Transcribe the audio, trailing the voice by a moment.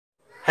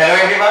Hello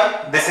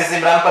everyone, this is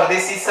Imran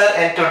Pardesi sir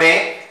and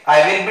today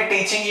I will be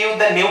teaching you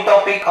the new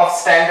topic of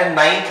standard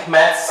 9th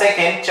math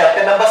 2nd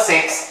chapter number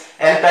 6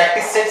 and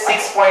practice set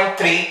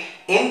 6.3.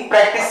 In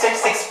practice set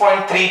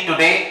 6.3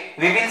 today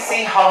we will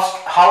see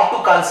how to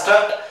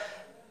construct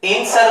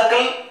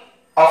incircle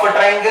of a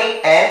triangle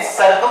and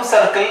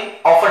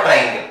circumcircle of a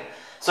triangle.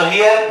 So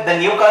here the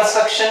new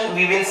construction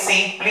we will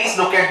see. Please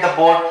look at the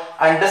board,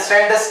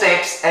 understand the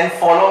steps and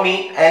follow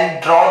me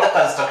and draw the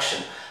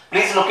construction.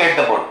 Please look at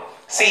the board.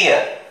 See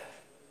here,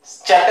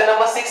 chapter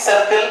number 6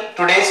 circle,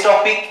 today's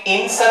topic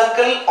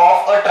incircle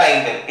of a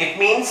triangle. It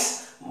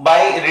means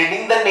by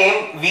reading the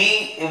name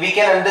we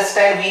can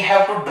understand we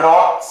have to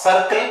draw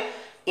circle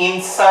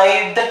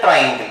inside the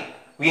triangle.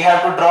 We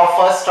have to draw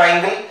first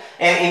triangle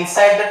and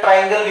inside the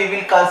triangle we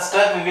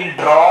will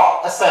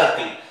draw a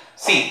circle.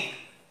 See,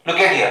 look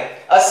at here,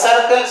 a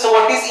circle. So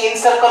what is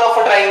incircle of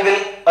a triangle?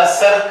 A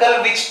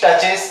circle which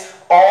touches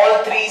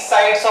all three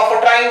sides of a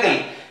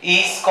triangle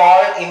is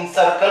called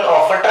incircle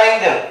of a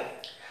triangle.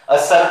 A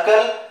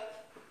circle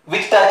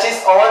which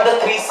touches all the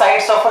three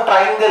sides of a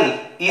triangle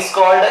is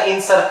called the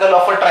incircle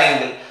of a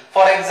triangle.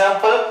 For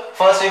example,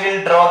 first we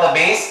will draw the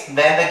base,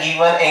 then the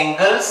given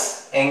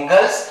angles,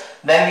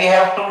 then we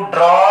have to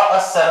draw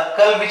a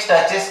circle which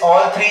touches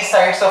all three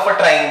sides of a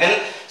triangle.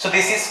 So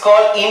this is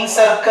called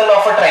incircle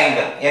of a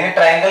triangle. Yani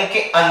triangle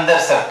ke andar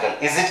circle.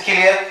 Is it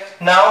clear?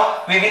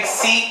 Now we will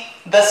see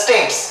the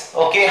steps.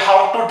 Okay,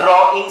 how to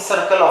draw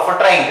incircle of a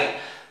triangle.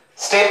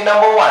 Step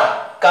number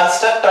 1,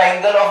 construct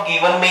triangle of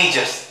given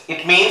measures.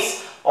 It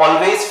means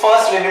always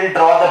first we will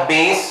draw the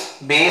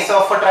base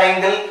of a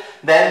triangle,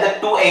 then the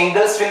two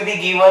angles will be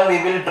given.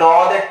 We will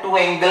draw the two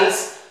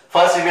angles.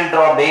 First we will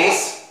draw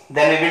base,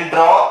 then we will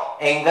draw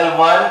angle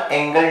 1,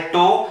 angle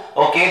 2.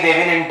 Okay, they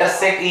will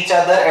intersect each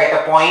other at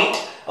a point.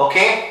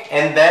 Okay,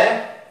 and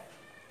then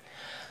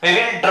we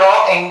will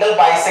draw angle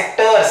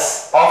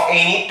bisectors of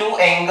any two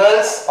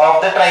angles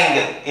of the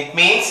triangle. It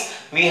means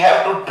we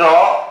have to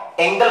draw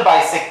angle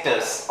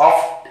bisectors of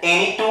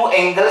any two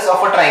angles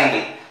of a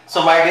triangle.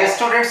 So my dear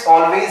students,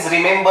 always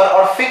remember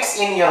or fix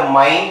in your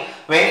mind,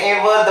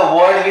 whenever the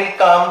word will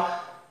come,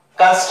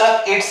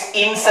 construct its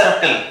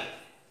incircle.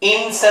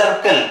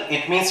 Incircle,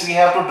 it means we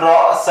have to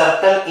draw a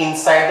circle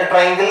inside the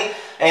triangle,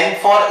 and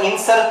for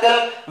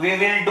incircle we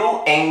will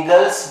do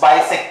angles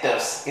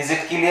bisectors. Is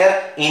it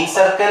clear?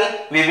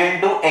 Incircle we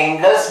will do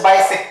angles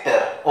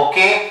bisector.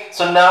 Okay,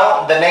 so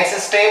now the next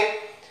step,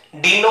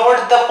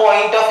 denote the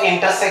point of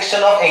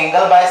intersection of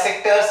angle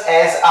bisectors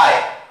as I.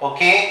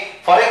 Okay,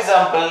 for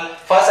example,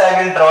 first I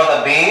will draw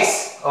the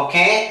base.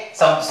 Okay,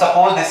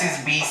 suppose this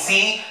is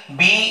BC.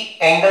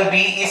 Angle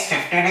B is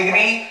 50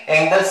 degree,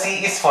 angle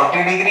C is 40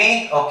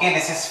 degree. Okay,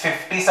 this is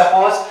 50,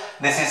 suppose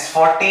this is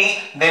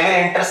 40. They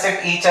will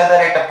intersect each other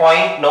at a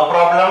point, no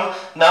problem.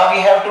 Now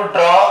we have to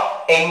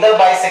draw angle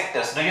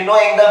bisectors. Do you know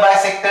angle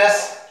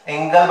bisectors?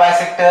 Angle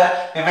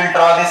bisector, we will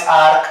draw this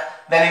arc.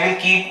 Then we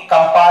will keep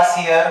compass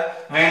here.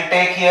 We will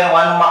take here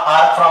one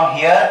arc from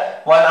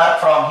here, one arc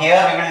from here.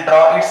 We will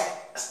draw its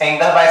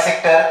angle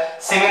bisector.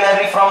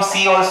 Similarly from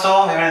C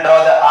also we will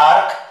draw the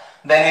arc.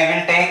 Then we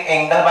will take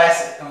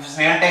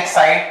we will take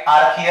side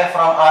arc here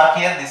from arc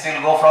here. This will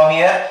go from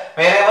here.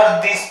 Wherever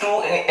these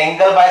two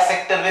angle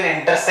bisector will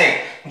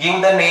intersect, give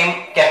the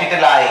name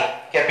capital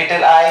I.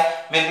 Capital I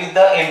will be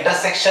the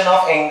intersection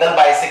of angle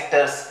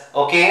bisectors.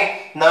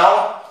 Okay.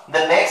 Now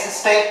the next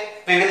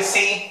step we will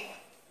see.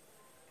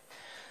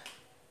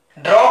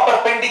 Draw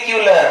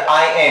perpendicular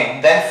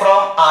IM. Then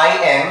from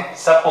IM,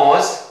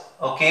 suppose,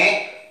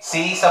 okay,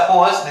 see,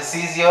 suppose this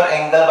is your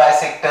angle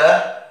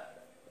bisector.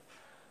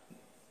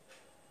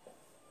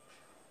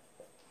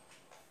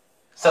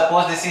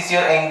 Suppose this is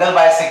your angle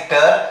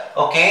bisector,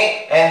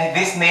 okay, and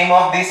this name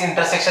of this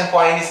intersection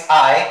point is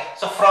I.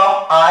 So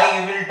from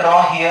I you will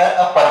draw here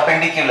a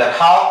perpendicular.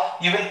 How?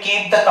 You will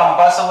keep the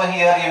compass over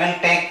here, you will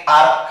take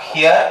arc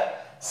here.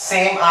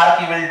 Same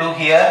arc you will do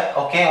here.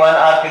 Okay, one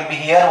arc will be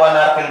here, one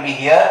arc will be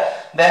here.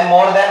 Then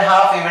more than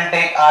half you will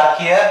take arc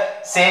here.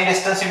 Same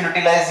distance you will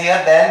utilize here.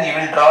 Then you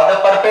will draw the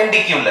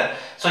perpendicular.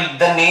 So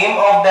the name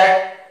of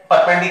that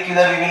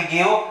perpendicular we will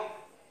give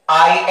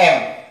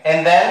IM.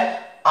 And then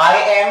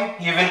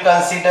IM you will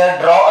consider,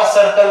 draw a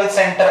circle with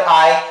center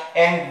I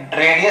and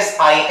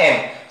radius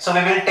IM. So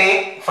we will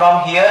take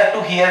from here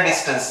to here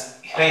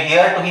distance,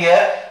 here to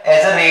here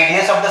as a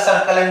radius of the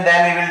circle, and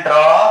then we will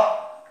draw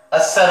a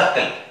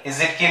circle.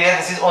 Is it clear?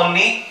 This is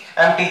only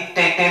I am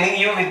telling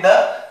you with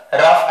the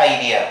rough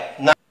idea.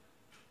 Now,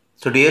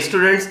 so dear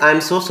students, I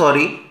am so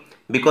sorry,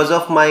 because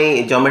of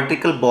my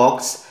geometrical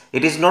box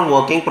it is not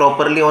working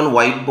properly on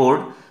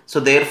whiteboard. So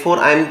therefore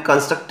I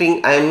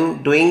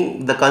am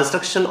doing the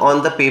construction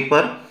on the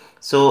paper.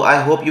 So I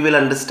hope you will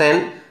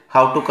understand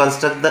how to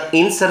construct the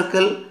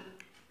incircle,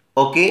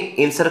 okay,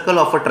 incircle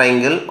of a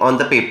triangle on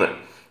the paper.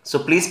 So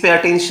please pay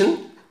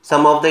attention.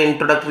 Some of the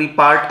introductory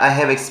part I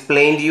have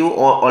explained you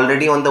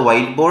already on the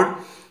whiteboard.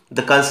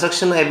 The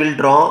construction I will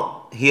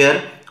draw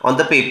here on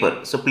the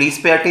paper. So please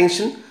pay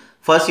attention.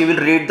 First you will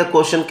read the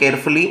question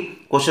carefully.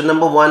 Question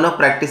number 1 of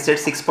practice set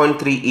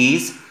 6.3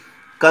 is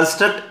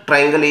construct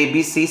triangle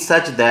ABC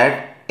such that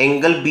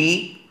angle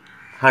B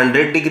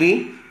 100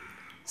 degree,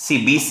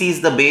 see BC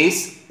is the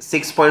base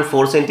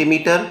 6.4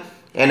 centimeter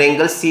and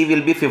angle C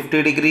will be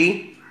 50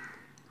 degree,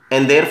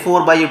 and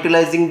therefore by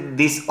utilizing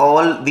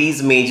all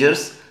these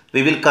measures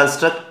we will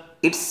construct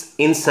its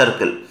in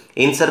circle.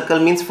 In circle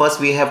means first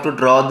we have to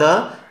draw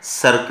the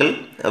circle,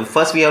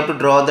 first we have to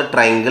draw the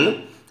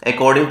triangle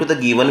according to the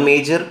given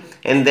measure,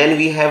 and then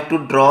we have to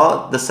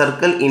draw the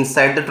circle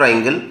inside the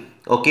triangle.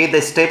 Okay,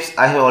 the steps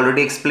I have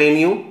already explained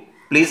you.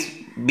 Please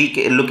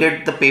look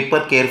at the paper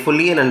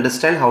carefully and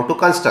understand how to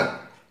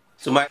construct.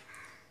 So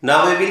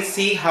now we will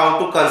see how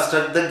to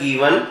construct the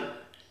given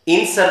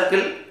in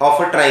circle of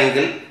a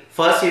triangle.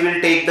 First we will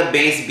take the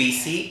base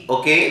BC.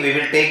 Okay, we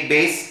will take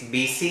base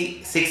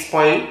BC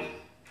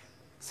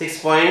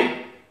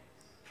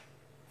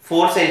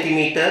 6.4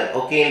 centimeter.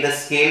 Okay, in the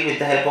scale, with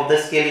the help of the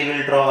scale we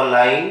will draw a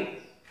line.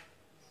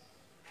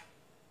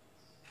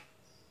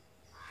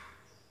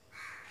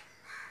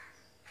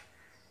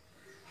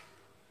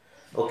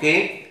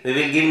 Okay, we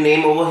will give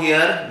name over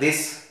here.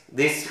 This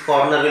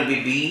corner will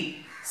be B.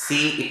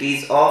 C, it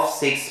is of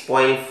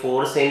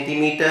 6.4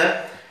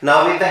 centimeter.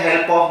 Now with the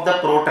help of the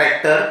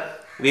protractor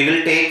we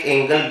will take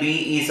angle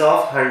B is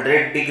of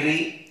 100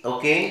 degree.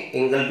 Okay,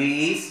 angle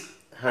B is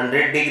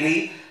 100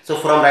 degree. So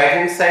from right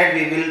hand side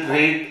we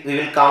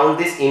will count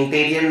this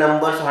interior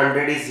number. So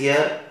 100 is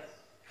here.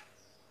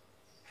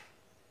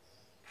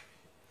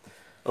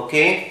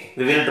 Okay,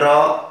 we will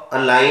draw a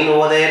line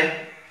over there.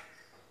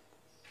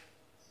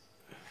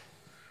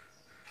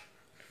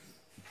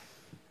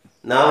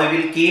 Now we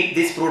will keep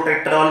this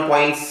protractor on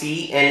point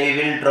C and we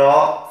will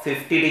draw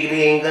 50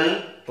 degree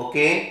angle.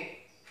 Okay.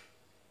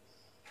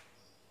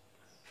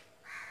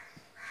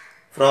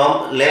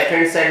 From left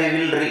hand side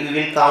we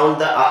will count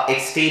the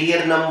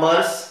exterior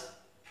numbers.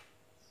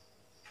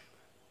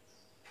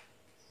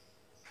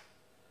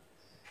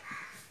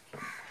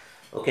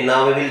 Okay,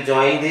 now we will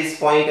join this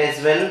point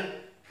as well.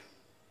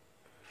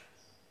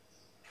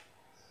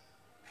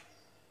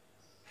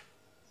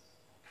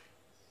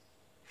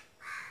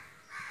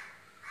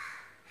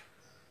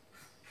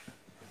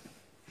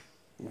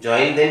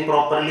 Join them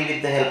properly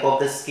with the help of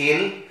the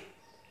scale.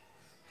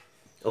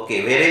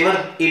 Okay,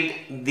 wherever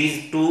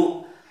these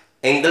two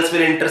angles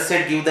will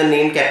intersect, give the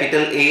name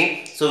capital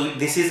A. So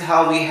this is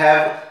how we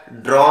have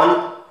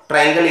drawn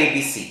triangle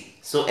ABC.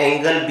 So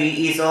angle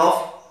B is of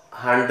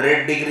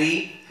 100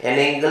 degree and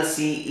angle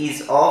C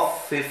is of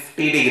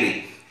 50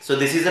 degree. So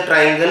this is a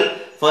triangle.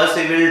 First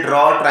we will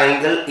draw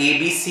triangle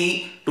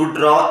ABC to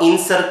draw in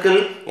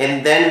circle,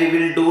 and then we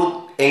will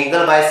do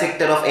angle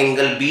bisector of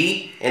angle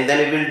B, and then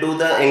we will do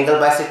the angle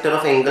bisector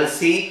of angle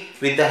C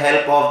with the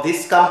help of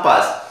this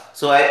compass.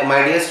 So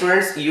my dear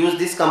students, use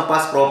this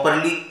compass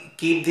properly.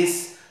 Keep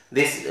this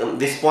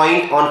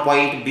point on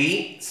point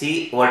B,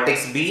 see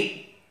vertex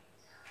B,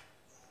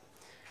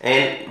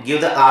 and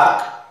give the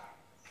arc.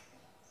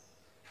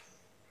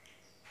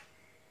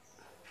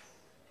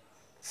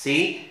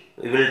 See,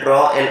 we will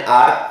draw an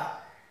arc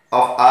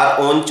of our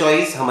own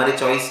choice, हमारे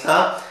choice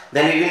का.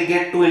 Then we will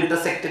get two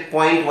intersected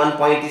point. One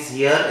point is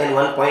here and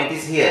one point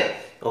is here.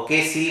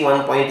 Okay, see,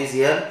 one point is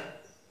here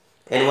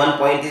and one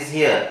point is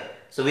here.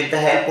 So with the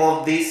help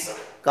of this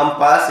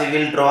compass we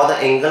will draw the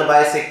angle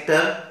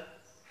bisector.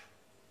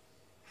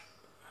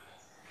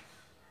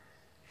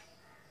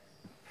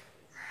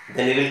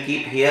 Then we will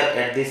keep here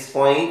at this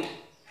point.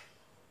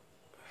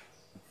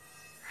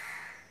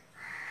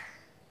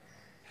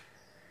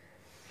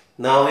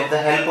 Now with the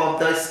help of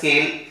the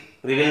scale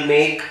we will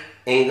make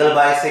angle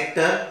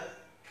bisector.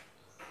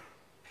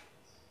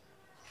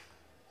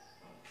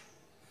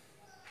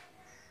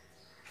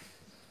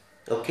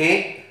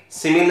 Okay,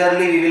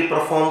 similarly we will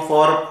perform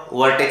for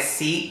vertex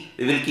C.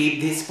 We will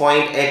keep this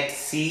point at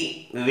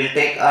C. We will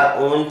take our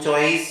own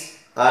choice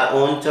arc,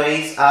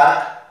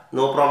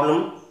 no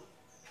problem.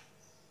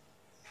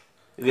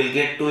 We will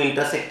get two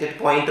intersected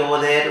point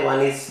over there.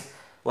 One is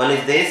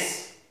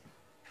this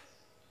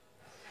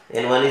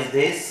and one is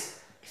this.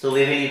 So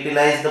we will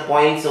utilize the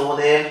points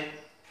over there.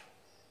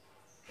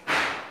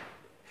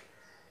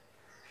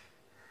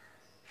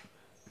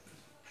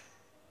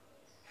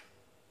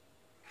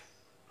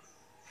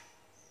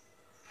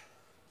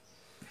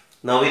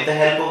 Now with the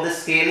help of the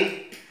scale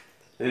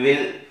we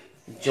will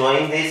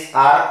join these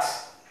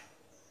arcs.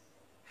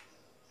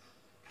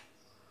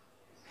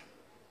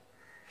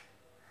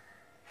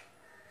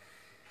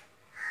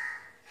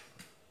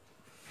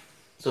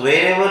 So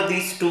wherever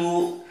these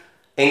two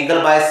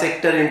angle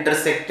bisector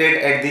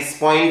intersected at this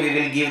point, we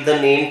will give the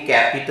name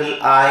capital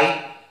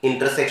I,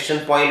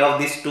 intersection point of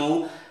these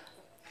two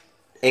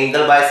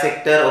angle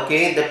bisector.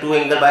 Okay, the two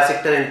angle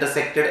bisector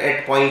intersected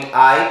at point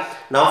I.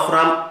 Now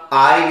from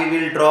I we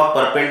will draw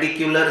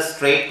perpendicular,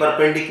 straight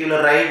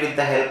perpendicular, right, with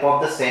the help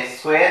of the set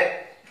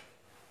square.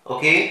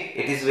 Okay,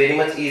 it is very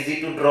much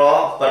easy to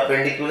draw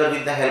perpendicular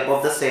with the help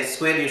of the set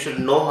square. You should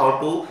know how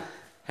to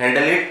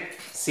handle it.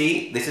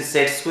 See, this is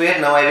set square.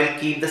 Now I will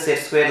keep the set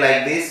square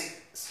like this,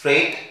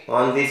 straight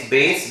on this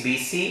base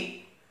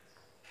BC.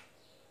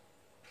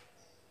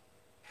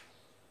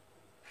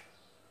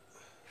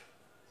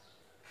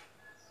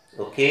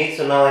 Okay,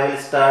 so now I will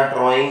start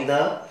drawing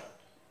the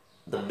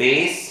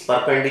base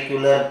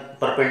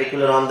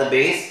perpendicular on the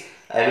base.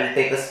 I will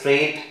take a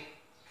straight.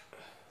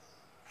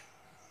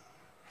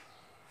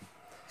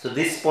 So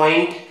this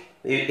point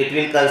it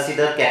will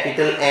consider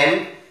capital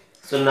M.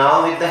 So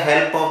now with the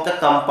help of the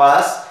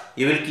compass,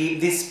 you will keep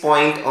this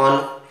point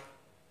on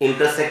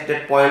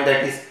intersected point,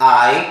 that is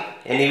I,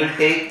 and you will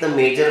take the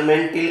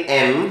measurement till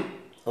M.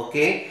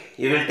 Okay,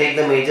 you will take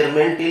the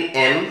measurement till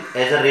M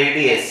as a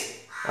radius.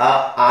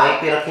 आप I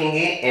पे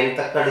रखेंगे, M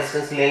तक का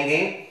distance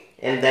लेंगे,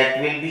 and that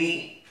will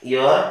be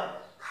your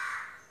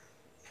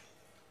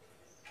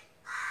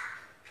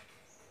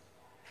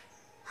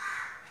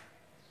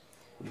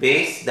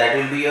base, that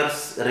will be your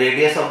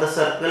radius of the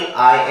circle.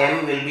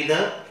 IM will be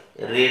the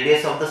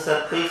radius of the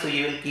circle, so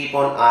you will keep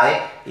on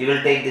I, you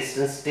will take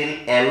distance till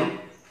M.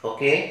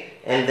 Okay,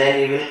 and then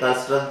you will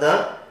construct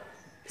the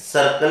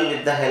circle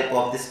with the help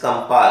of this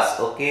compass.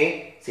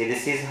 Okay, see,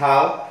 this is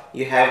how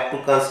you have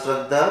to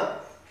construct the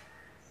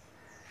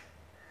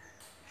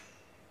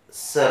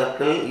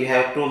circle. You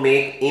have to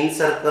make in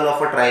circle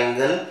of a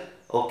triangle.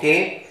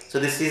 Okay, so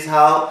this is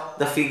how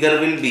the figure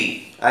will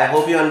be. I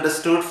hope you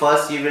understood.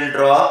 First you will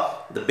draw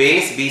the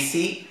base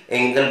BC,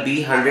 angle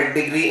B 100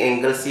 degree,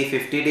 angle C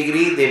 50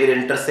 degree, they will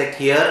intersect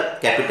here,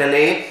 capital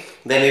A.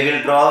 Then we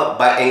will draw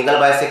by angle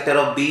bisector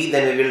of B,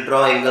 then we will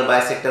draw angle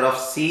bisector of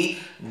C,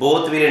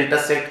 both will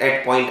intersect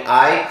at point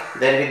I.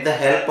 Then with the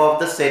help of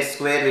the set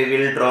square we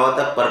will draw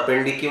the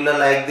perpendicular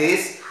like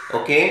this.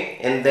 Okay,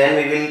 and then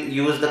we will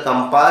use the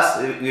compass,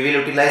 we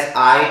will utilize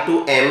I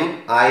to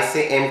M, I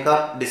से M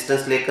का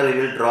distance लेकर we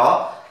will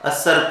draw a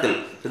circle.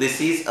 So this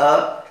is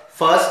a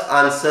first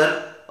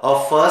answer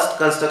of first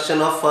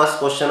construction of first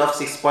question of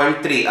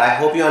 6.3. I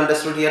hope you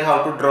understood here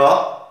how to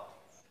draw.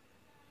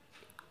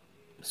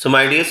 So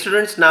my dear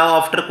students, now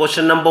after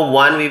question number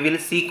 1 we will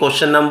see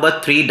question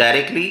number 3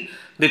 directly,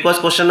 because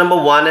question number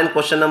 1 and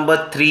question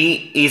number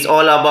 3 is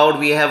all about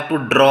we have to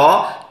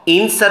draw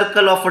in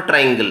circle of a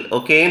triangle.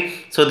 Okay,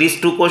 so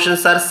these two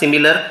questions are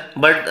similar,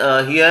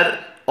 but here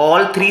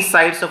all three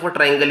sides of a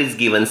triangle is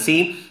given.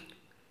 See,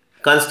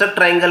 construct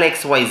triangle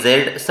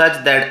XYZ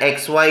such that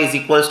XY is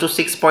equals to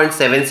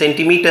 6.7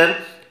 centimeter.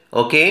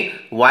 Okay,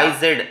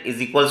 YZ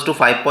is equals to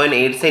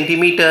 5.8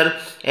 centimeter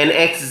and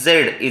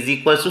XZ is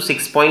equals to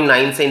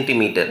 6.9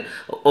 centimeter.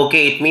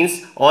 Okay, it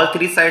means all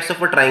three sides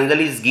of a triangle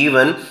is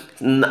given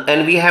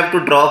and we have to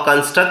draw,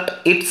 construct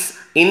its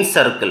in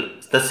circle,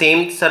 the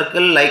same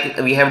circle like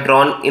we have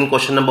drawn in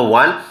question number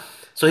 1.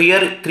 So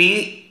here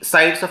three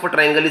sides of a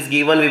triangle is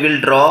given, we will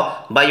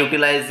draw by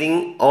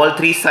utilizing all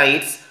three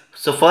sides.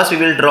 So first we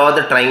will draw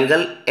the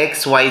triangle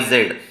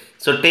XYZ.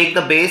 So take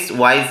the base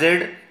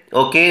YZ.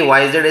 Okay,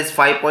 YZ is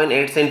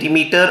 5.8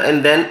 centimeter,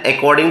 and then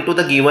according to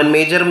the given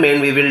measurement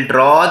we will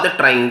draw the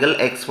triangle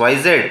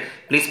XYZ.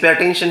 Please pay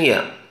attention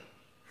here.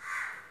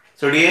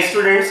 So dear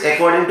students,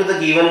 according to the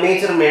given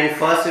measurement,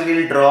 first we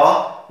will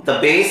draw the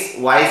base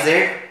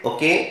YZ.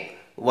 Okay,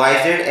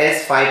 YZ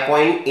as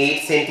 5.8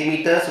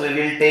 centimeters. So we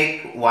will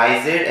take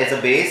YZ as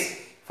a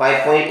base,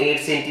 5.8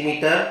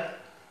 centimeter.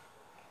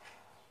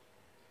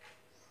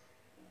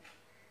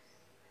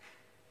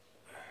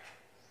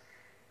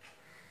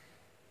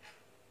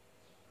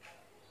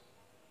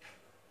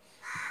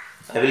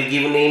 I will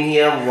give name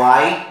here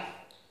Y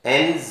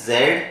and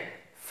Z,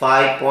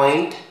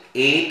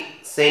 5.8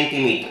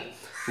 centimeter.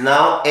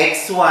 Now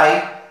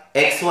XY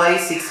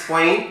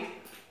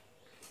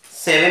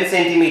 6.7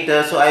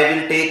 centimeter. So I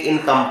will take in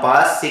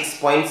compass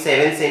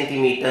 6.7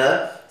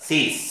 centimeter.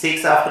 See,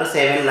 6 after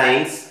 7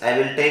 lines. I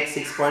will take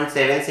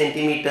 6.7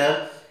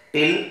 centimeter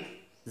till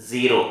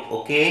 0.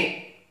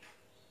 Okay.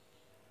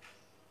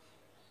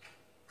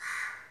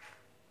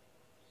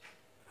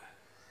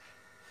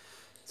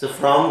 So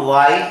from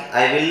Y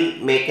I will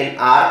make an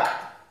arc.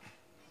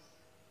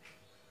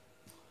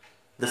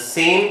 The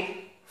same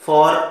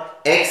for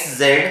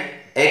XZ.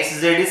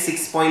 XZ is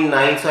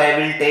 6.9, so I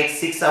will take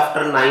 6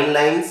 after 9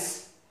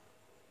 lines.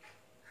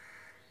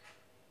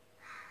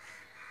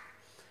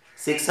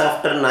 6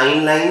 after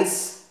 9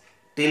 lines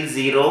till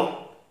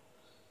 0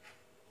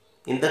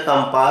 in the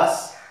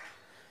compass,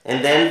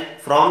 and then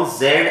from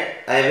Z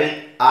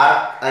I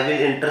will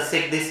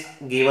intersect this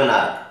given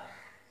arc.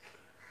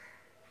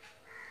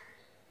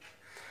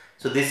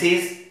 So this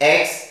is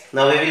X.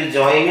 Now we will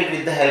join it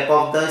with the help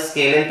of the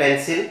scale and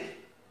pencil.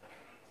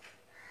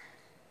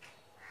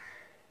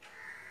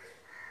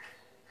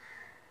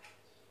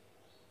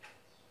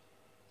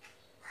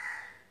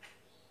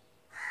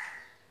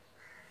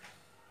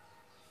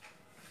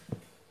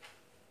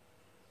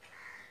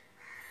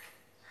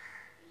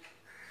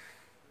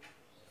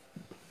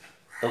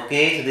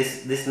 Okay, so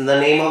this is the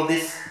name of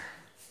this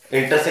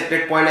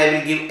intersected point. I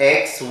will give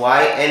X,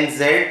 Y and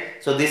Z.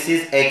 So this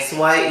is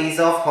XY is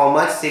of how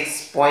much?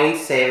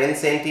 6.7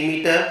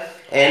 centimeter,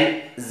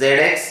 and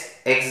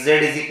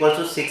XZ is equal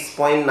to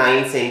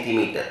 6.9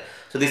 centimeter.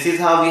 So this is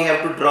how we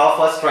have to draw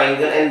first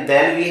triangle, and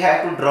then we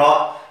have to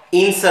draw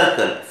in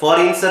circle. For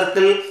in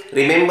circle,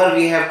 remember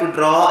we have to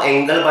draw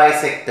angle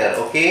bisector.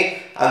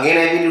 Okay, again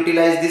I will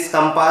utilize this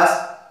compass.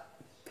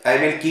 I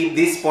will keep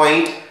this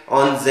point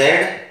on Z,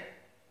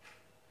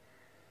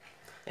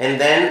 and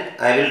then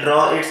I will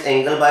draw its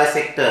angle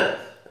bisector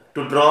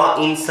to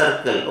draw in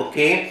circle.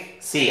 Okay,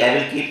 see, I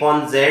will keep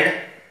on Z.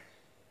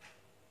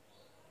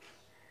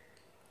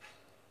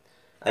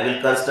 I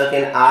will construct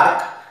an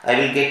arc. I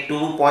will get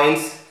 2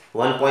 points.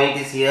 One point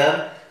is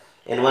here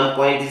and one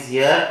point is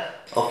here.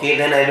 Okay,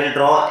 then I will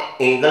draw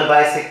angle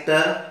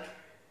bisector.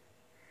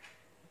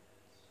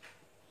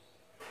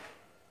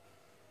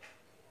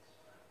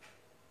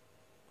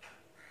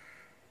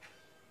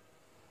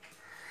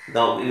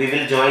 Now we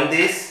will join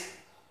this.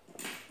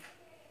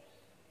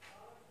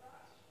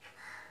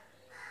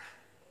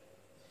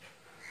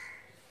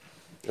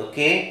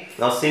 Okay,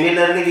 now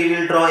similarly we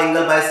will draw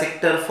angle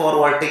bisector for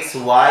vertex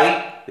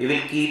Y. We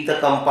will keep the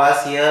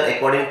compass here.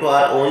 According to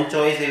our own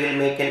choice, we will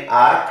make an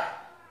arc.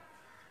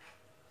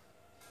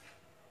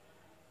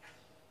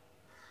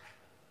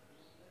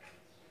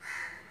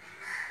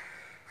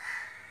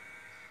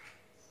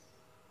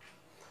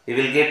 We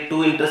will get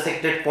two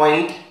intersected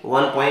points.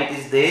 One point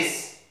is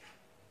this.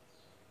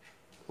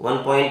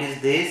 One point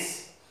is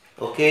this.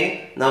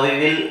 Okay, now we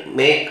will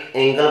make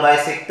angle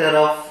bisector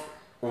of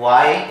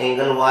Y,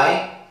 angle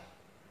Y.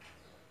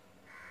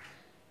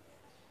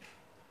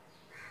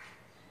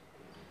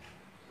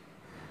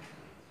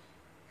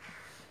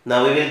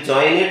 Now we will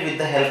join it with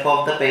the help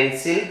of the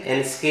pencil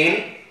and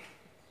scale.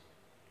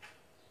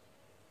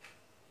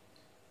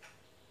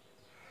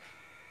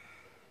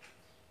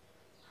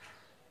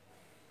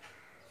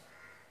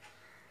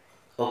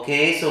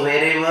 Okay, so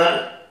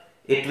wherever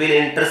it will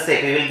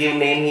intersect, we will give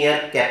name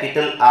here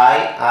capital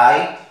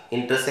I,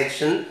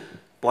 intersection,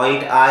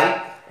 point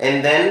I,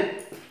 and then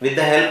with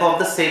the help of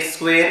the set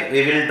square,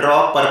 we will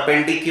draw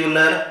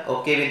perpendicular.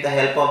 Okay, with the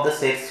help of the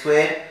set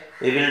square,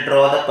 we will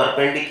draw the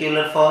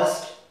perpendicular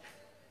first.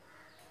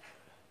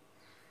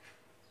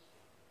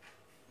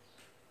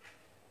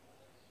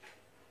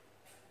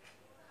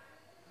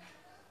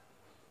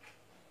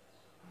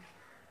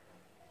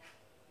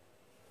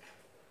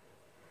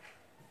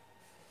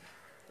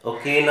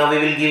 Okay, now we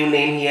will give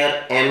name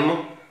here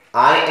M.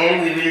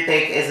 IM we will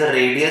take as a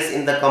radius.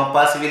 In the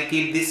compass we will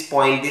keep this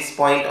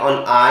point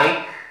on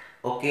I.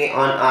 Okay,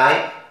 on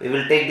I we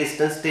will take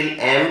distance till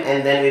M,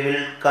 and then we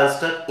will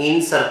construct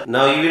in circle.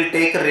 Now you will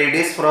take a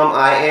radius from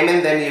IM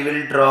and then you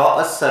will draw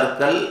a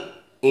circle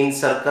in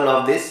circle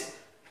of this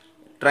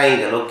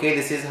triangle. Okay,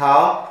 this is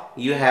how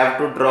you have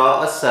to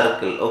draw a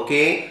circle.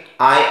 Okay,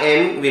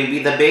 IM will be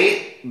the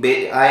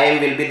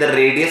IM will be the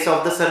radius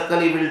of the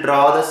circle. You will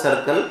draw the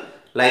circle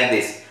like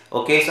this.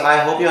 Okay, so I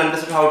hope you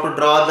understood how to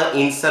draw the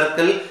in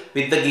circle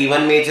with the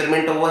given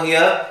measurement over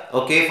here.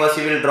 Okay, first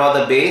you will draw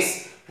the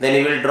base, then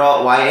you will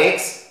draw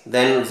yx,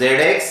 then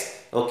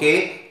zx.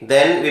 Okay,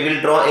 then we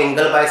will draw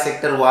angle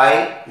bisector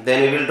y,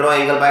 then we will draw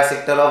angle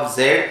bisector of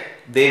z.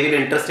 They will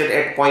intersect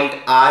at point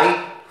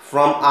I.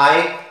 From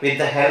I, with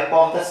the help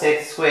of the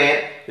set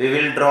square, we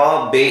will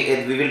draw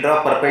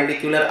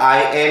perpendicular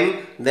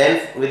IM.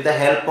 Then with the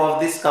help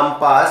of this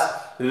compass,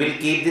 we will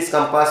keep this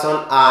compass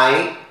on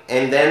I,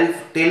 and then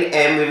till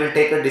M we will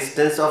take a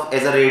distance of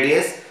as a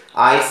radius.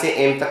 I से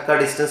M तक का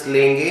distance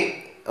लेंगे.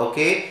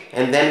 Okay,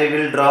 and then we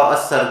will draw a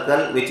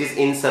circle which is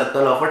in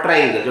circle of a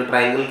triangle, जो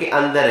triangle के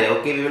अंदर है.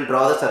 Okay, we will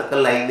draw the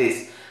circle like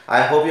this.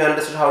 I hope you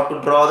understood how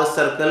to draw the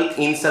circle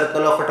in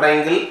circle of a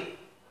triangle.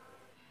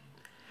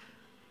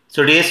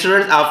 So dear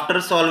students,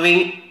 after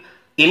solving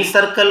in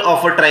circle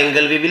of a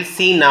triangle, we will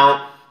see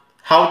now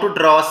how to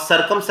draw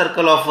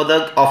circumcircle of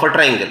a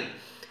triangle.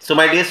 So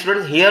my dear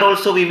students, here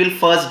also we will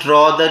first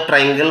draw the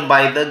triangle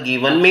by the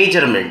given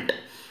measurement.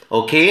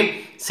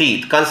 Okay,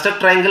 see,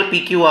 construct triangle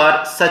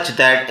PQR such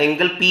that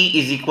angle P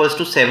is equals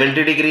to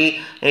 70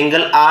 degree,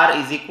 angle R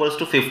is equals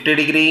to 50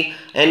 degree,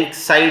 and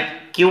side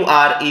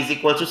QR is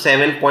equals to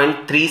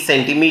 7.3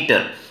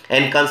 centimeter,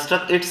 and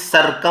construct its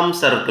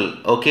circumcircle.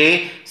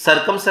 Okay,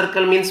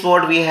 circumcircle means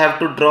what? We have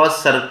to draw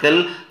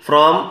circle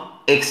from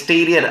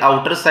exterior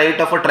outer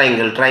side of a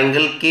triangle,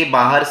 triangle के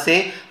बाहर से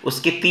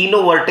उसके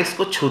तीनों vertex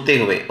को छूते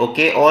हुए.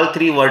 Okay, all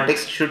three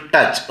vertex should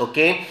touch.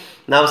 Okay,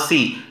 now see,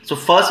 so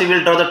first we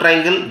will draw the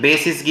triangle.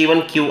 Base is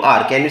given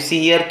QR. Can you see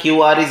here?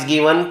 QR is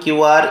given.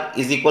 QR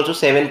is equal to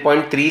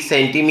 7.3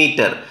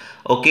 centimetre.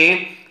 Okay,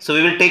 so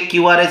we will take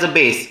QR as a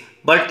base,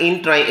 but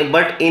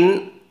in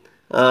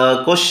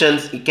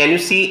questions can you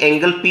C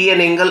angle P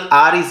and angle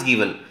R is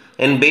given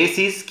and base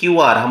is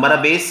QR. हमारा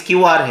base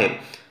QR है,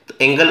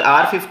 angle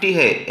R 50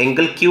 है,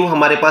 angle Q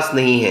हमारे पास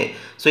नहीं है.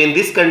 सो in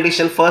this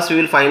condition first we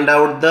will find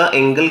out the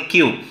angle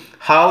Q.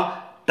 How?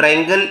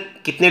 Triangle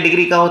कितने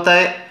degree का होता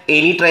है?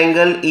 Any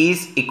triangle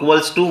is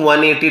equals to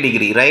 180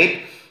 degree, right?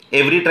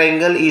 Every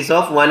triangle is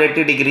of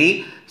 180 degree.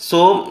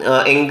 So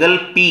angle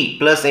P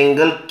plus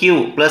angle Q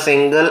plus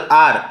angle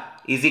R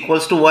is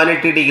equals to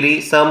 180 degree.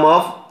 Sum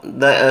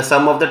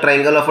of the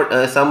triangle of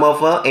sum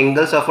of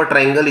angles of a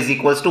triangle is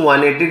equals to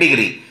 180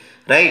 degree,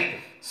 right?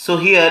 So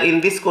here in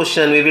this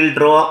question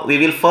we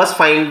will first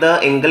find the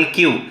angle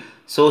Q.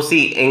 So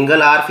see,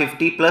 angle R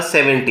 50 plus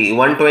 70,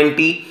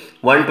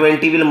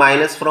 120 will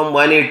minus from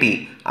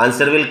 180.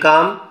 Answer will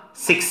come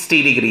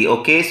 60 degree.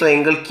 Okay, so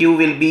angle Q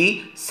will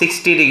be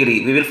 60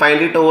 degree. We will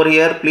find it over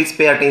here. Please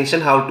pay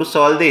attention how to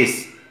solve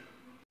this.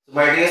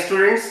 My dear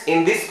students,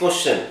 in this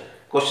question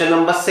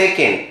number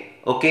second,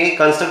 okay,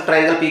 construct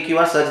triangle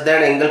PQR such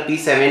that angle P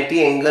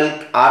 70, angle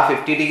R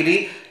 50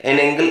 degree, and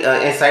angle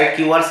side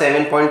QR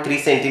 7.3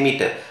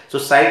 centimeter. So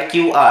side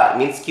QR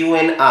means Q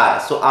and R.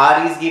 So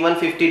R is given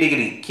 50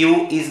 degree.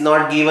 Q is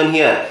not given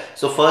here.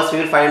 So first we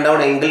will find out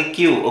angle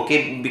Q.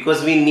 Okay,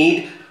 because we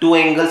need two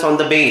angles on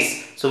the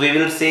base. So we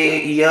will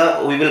say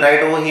here, we will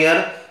write over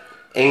here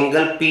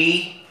angle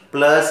P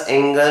plus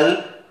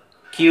angle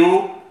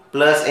Q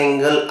plus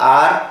angle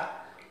R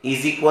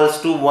is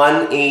equals to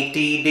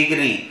 180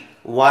 degree.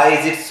 Why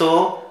is it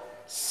so?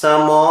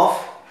 Sum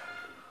of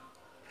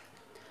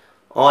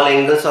all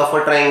angles of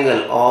a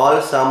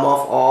triangle, sum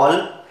of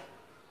all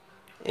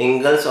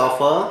angles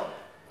of a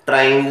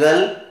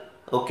triangle,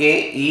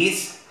 okay,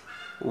 is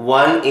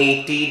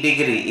 180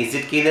 degree. Is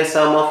it clear?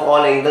 Sum of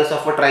all angles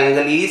of a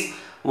triangle is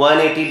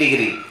 180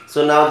 degree.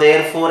 So now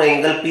therefore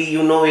angle P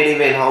you know very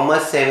well, how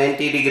much?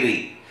 70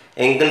 degree.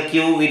 Angle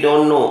Q we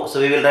don't know,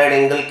 so we will write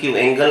angle Q.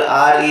 Angle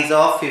R is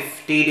of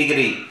 50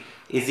 degree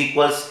is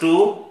equals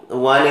to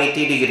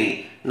 180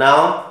 degree.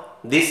 Now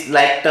this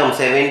like term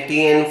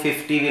 70 and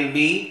 50 will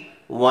be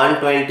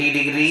 120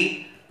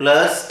 degree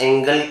plus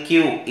angle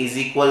Q is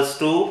equals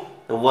to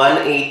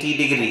 180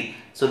 degree.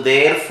 So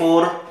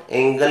therefore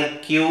angle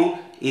Q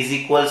is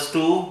equals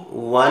to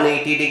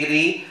 180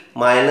 degree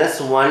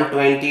minus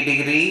 120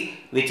 degree,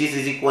 which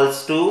is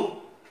equals to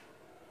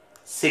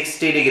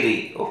 60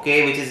 degree.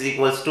 Okay, which is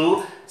equals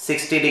to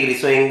 60 degree.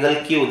 So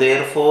angle Q,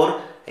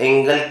 therefore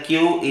angle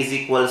Q is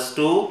equals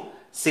to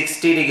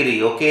 60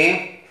 degree.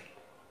 Okay,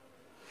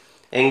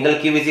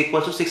 angle Q is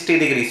equal to 60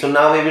 degree. So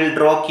now we will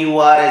draw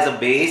QR as a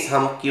base.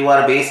 हम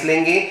QR base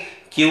लेंगे,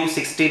 Q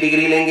 60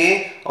 degree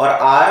लेंगे और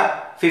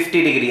R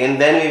 50 degree, and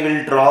then we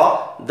will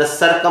draw the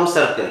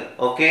circumcircle.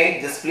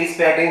 Okay, just please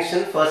pay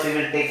attention. First we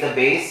will take the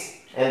base,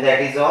 and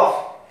that is of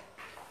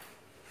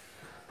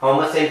how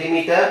much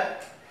centimeter?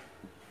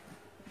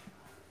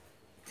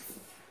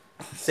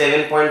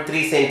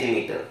 7.3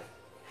 centimeter.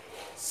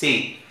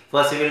 See,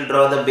 first we will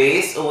draw the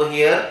base over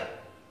here.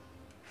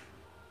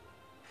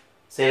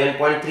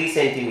 7.3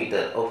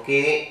 centimeter.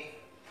 Okay,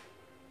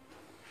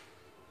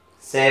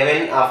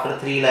 7 after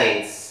 3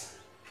 lines.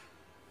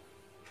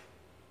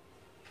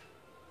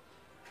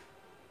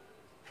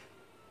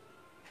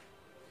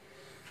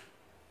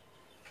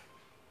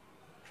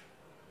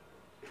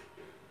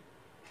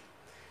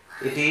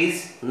 It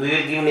is, we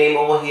will give name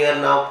over here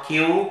now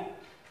Q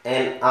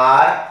and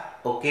R.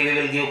 Okay,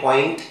 we will give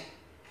point.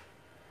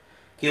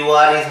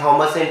 QR is how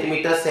much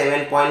centimeter?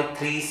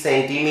 7.3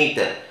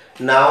 centimeter.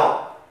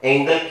 Now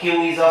angle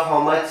Q is of how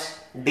much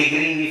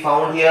degree we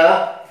found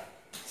here?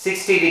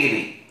 60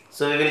 degree.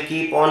 So we will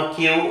keep on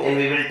Q and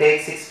we will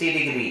take 60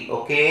 degree.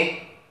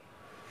 Okay,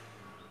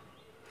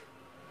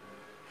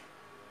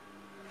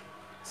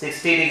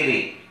 60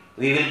 degree.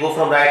 We will go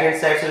from right hand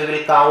side, so we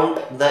will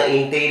count the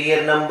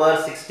interior number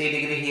 60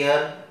 degree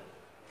here.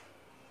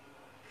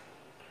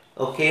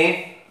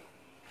 Okay,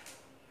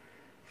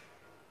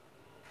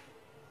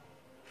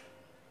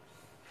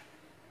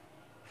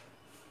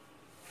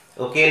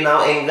 okay,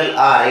 now angle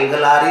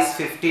R is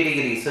 50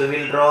 degree, so we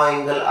will draw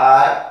angle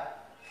R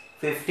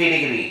 50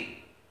 degree.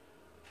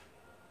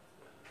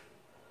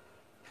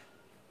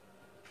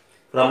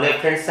 From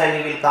left hand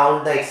side we will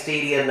count the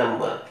exterior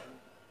number.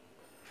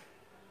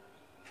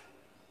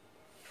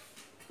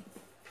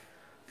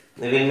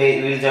 We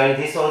will join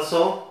this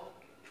also.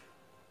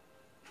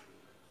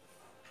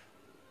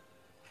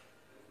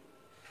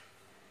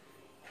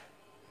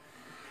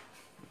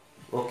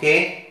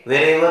 Okay,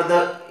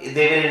 wherever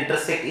they will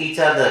intersect each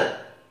other,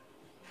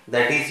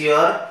 that is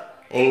your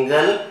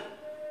angle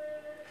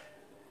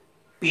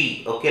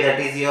P. Okay, that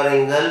is your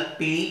angle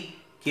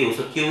PQ.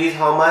 So Q is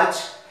how much?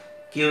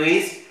 Q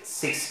is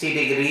 60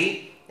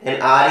 degree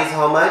and R is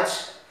how much?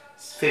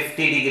 50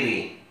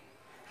 degree.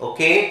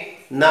 Okay,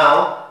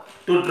 now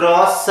to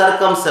draw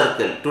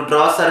circumcircle,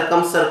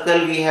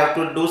 we have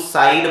to do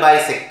side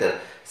bisector.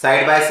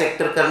 Side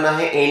bisector करना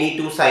है any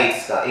two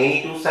sides का,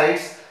 any two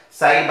sides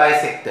side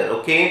bisector.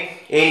 Okay,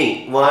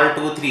 any 1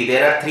 2 3,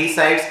 there are 3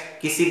 sides.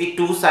 किसी भी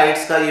 2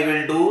 sides का you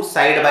will do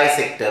side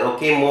bisector.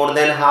 Okay, more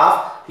than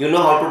half. You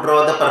know how to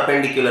draw the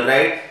perpendicular,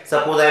 right?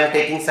 Suppose I am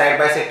taking side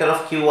bisector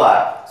of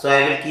QR, so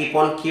I will keep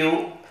on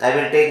Q. I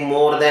will take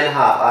more than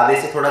half.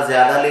 आधे से थोड़ा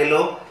ज़्यादा ले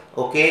लो.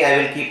 Okay, I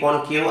will keep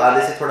on Q.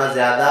 आधे से थोड़ा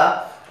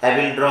ज़्यादा. I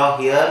will draw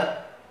here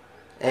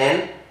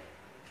and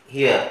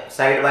here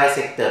side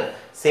bisector.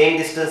 Same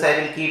distance I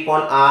will keep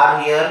on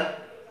R here.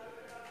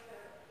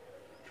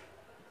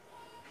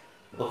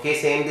 Okay,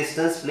 same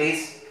distance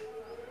please.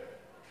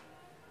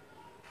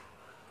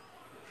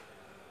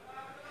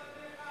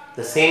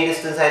 The same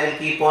distance I will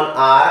keep on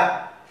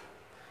R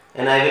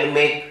and I will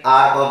make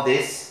arc of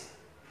this.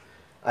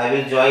 I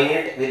will join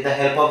it with the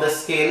help of the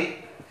scale.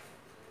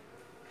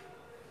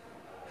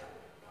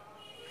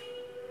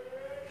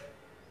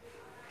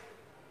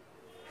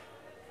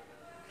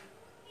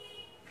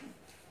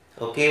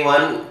 Okay,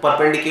 one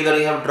perpendicular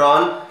you have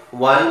drawn,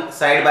 one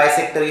side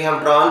bisector you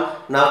have drawn.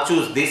 Now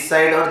choose this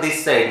side or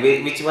this side.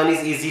 Which one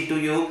is easy to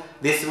you?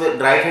 This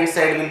right hand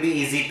side will be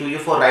easy to you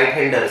for right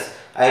handers.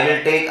 I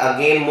will take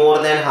again more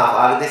than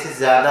half. This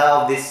is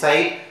zyada of this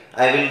side.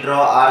 I will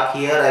draw arc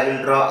here. I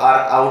will draw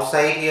arc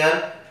outside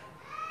here.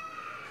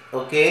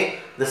 Okay,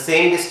 the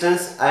same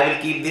distance. I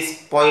will keep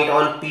this point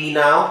on P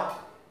now.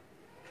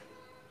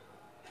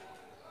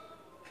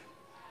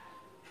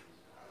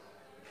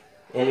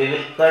 And we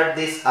will cut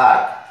this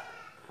arc.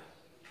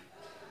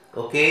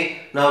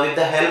 Okay, now with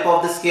the help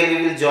of the scale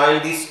we will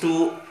join these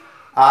two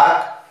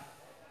arc.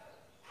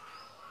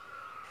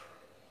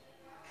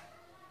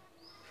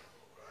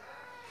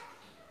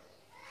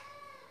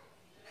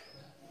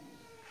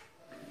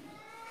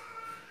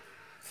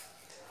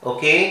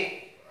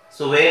 Okay,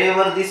 so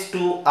wherever these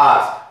two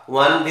arcs,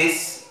 one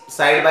this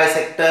side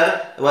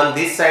bisector, one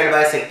this side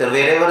bisector,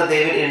 wherever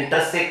they will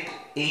intersect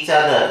each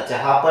other,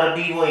 जहाँ पर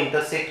भी वो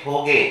intersect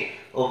होंगे,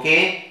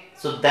 okay,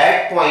 so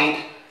that point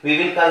we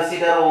will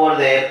consider over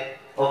there,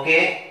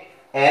 okay,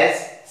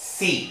 as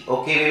C.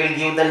 Okay, we will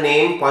give the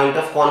name point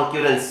of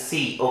concurrence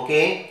C.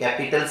 Okay,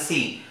 capital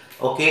C.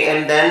 Okay,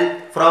 and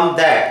then from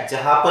that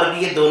जहाँ पर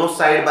भी ये दोनों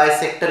side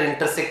bisector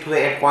intersect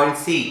हुए at point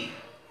C,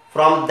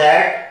 from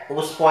that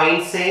उस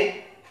point से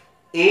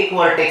एक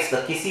vertex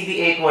तक, किसी भी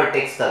एक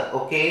वर्टेक्स तक,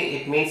 okay,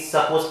 it means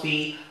suppose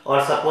P or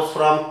suppose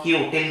from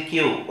Q till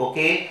Q,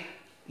 okay,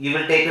 you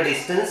will take a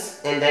distance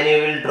and then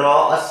you will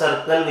draw a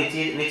circle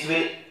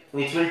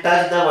which will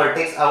touch the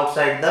vertex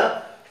outside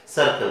the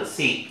circle.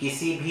 See,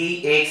 किसी भी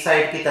एक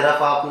side की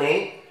तरफ आपने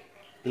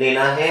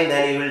लेना है,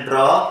 then you will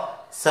draw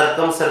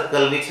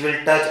circumcircle which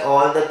will touch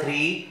all the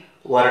three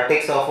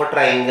vertex of a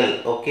triangle.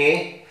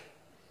 Okay,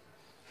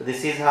 so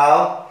this is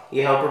how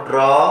you have to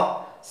draw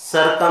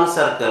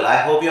circumcircle. I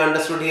hope you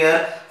understood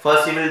here.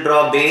 First you will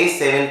draw base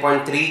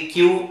 7.3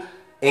 Q.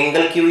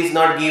 Angle Q is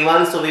not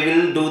given, so we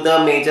will do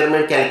the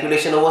measurement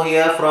calculation over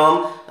here.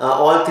 From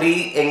all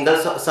three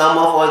angles, sum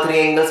of all three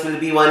angles will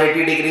be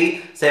 180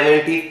 degree,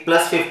 70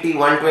 plus 50,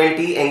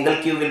 120,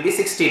 angle Q will be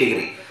 60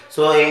 degree.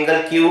 So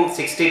angle Q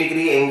 60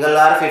 degree, angle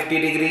R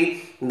 50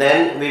 degree.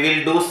 Then we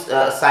will do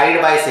side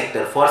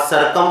bisector. For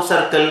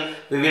circumcircle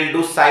we will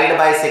do side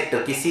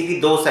bisector. किसी भी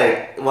दो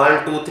side,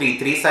 1 2 3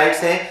 3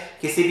 sides है,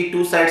 किसी भी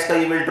two sides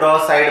का you will draw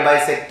side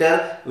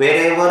bisector.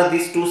 Wherever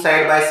these two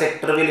side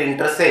bisector will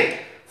intersect,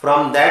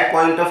 from that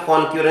point of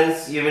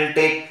concurrence you will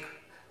take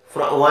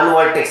from one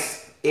vertex,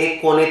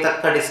 एक कोने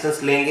तक का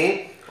distance लेंगे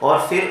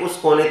और फिर उस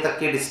कोने तक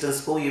के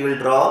distance को you will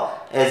draw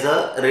as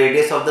a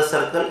radius of the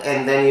circle,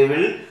 and then you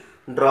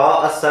will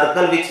draw a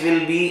circle which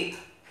will be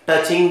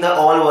touching the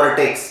all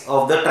vertex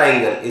of the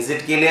triangle. Is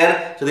it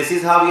clear? So this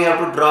is how we have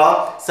to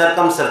draw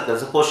circumcircle.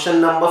 So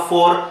question number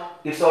 4,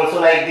 it's also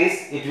like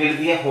this. It will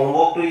be a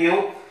homework to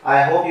you.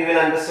 I hope you will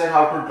understand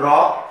how to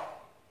draw.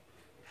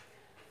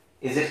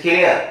 Is it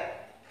clear?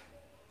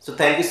 So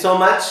thank you so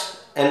much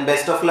and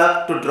best of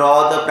luck to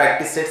draw the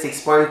practice set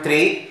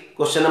 6.3.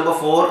 Question number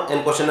 4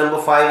 and question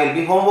number 5 will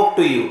be homework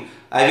to you.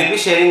 I will be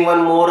sharing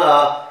one more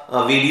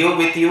video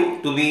with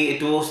you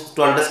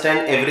to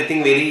understand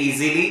everything very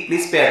easily.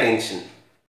 Please pay attention.